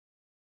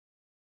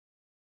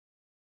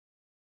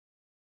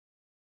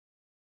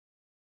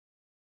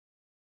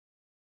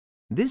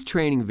This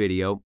training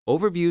video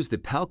overviews the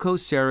Pelco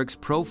Sarix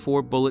Pro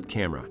 4 bullet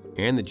camera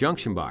and the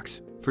junction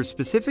box. For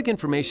specific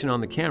information on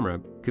the camera,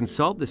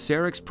 consult the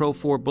Sarix Pro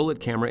 4 bullet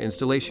camera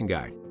installation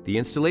guide. The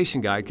installation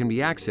guide can be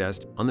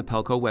accessed on the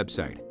Pelco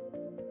website.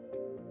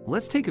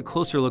 Let's take a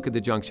closer look at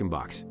the junction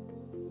box.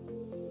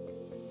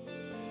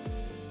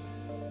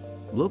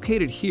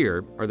 Located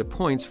here are the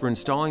points for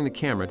installing the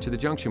camera to the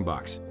junction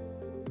box.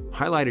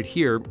 Highlighted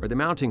here are the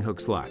mounting hook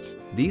slots.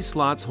 These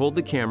slots hold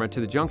the camera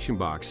to the junction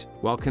box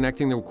while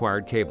connecting the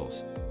required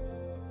cables.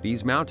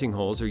 These mounting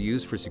holes are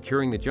used for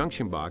securing the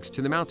junction box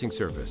to the mounting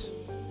surface.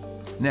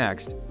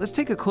 Next, let's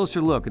take a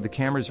closer look at the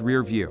camera's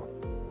rear view.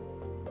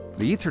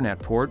 The Ethernet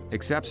port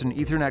accepts an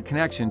Ethernet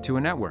connection to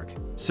a network.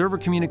 Server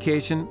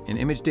communication and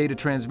image data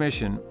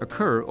transmission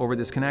occur over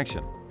this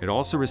connection. It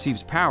also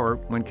receives power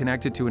when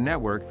connected to a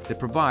network that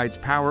provides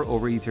power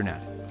over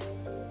Ethernet.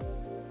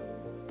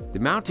 The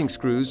mounting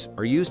screws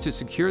are used to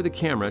secure the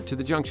camera to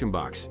the junction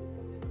box.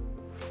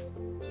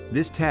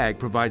 This tag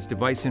provides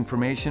device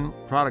information,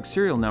 product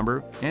serial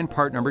number, and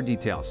part number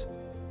details.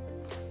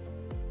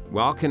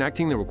 While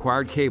connecting the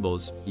required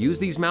cables, use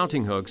these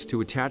mounting hooks to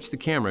attach the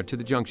camera to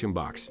the junction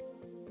box.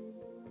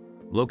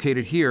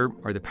 Located here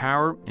are the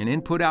power and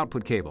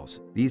input-output cables.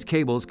 These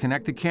cables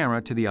connect the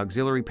camera to the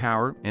auxiliary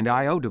power and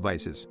I/O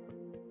devices.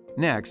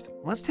 Next,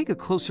 let's take a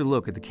closer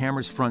look at the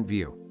camera's front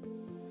view.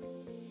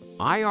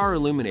 IR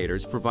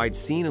illuminators provide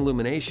scene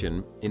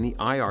illumination in the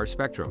IR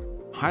spectrum.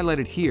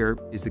 Highlighted here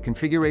is the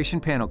configuration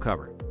panel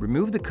cover.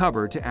 Remove the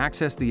cover to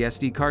access the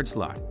SD card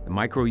slot, the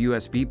micro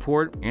USB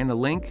port, and the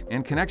link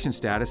and connection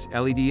status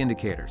LED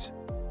indicators.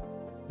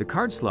 The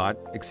card slot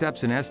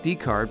accepts an SD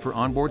card for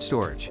onboard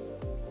storage.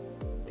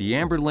 The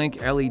amber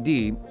link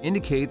LED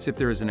indicates if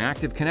there is an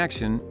active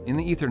connection in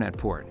the Ethernet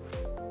port.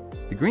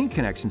 The green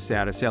connection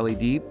status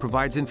LED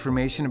provides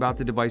information about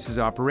the device's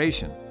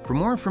operation. For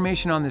more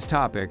information on this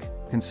topic,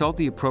 consult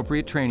the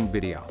appropriate training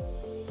video.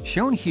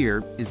 Shown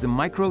here is the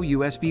micro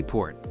USB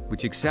port,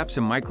 which accepts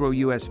a micro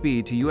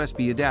USB to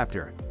USB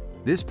adapter.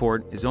 This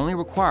port is only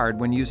required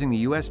when using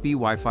the USB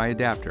Wi-Fi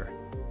adapter.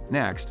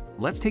 Next,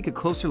 let's take a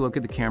closer look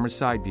at the camera's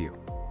side view.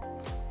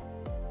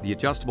 The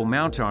adjustable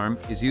mount arm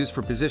is used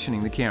for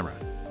positioning the camera.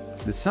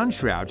 The sun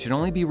shroud should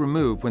only be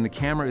removed when the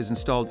camera is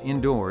installed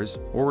indoors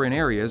or in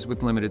areas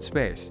with limited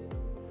space.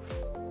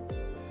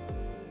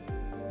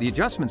 The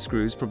adjustment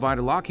screws provide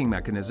a locking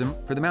mechanism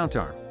for the mount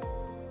arm.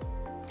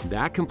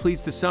 That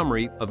completes the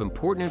summary of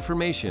important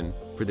information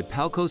for the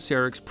Pelco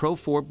Sarix Pro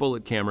 4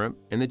 bullet camera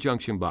and the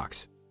junction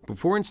box.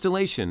 Before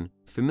installation,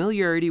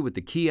 familiarity with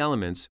the key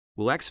elements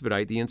will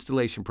expedite the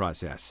installation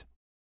process.